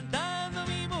voy cantando,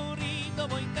 mi burrito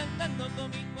voy cantando con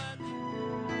mi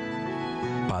cuatrico.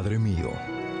 Padre mío,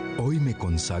 hoy me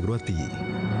consagro a ti,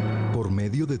 por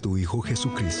medio de tu Hijo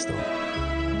Jesucristo.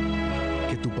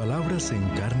 Que tu palabra se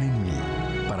encarne en mí,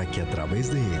 para que a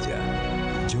través de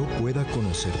ella yo pueda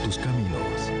conocer tus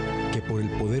caminos. Que por el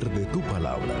poder de tu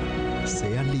palabra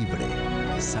sea libre,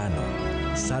 sano,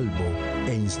 salvo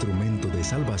e instrumento de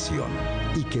salvación,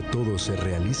 y que todo se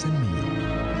realice en mí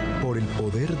por el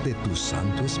poder de tu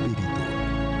Santo Espíritu.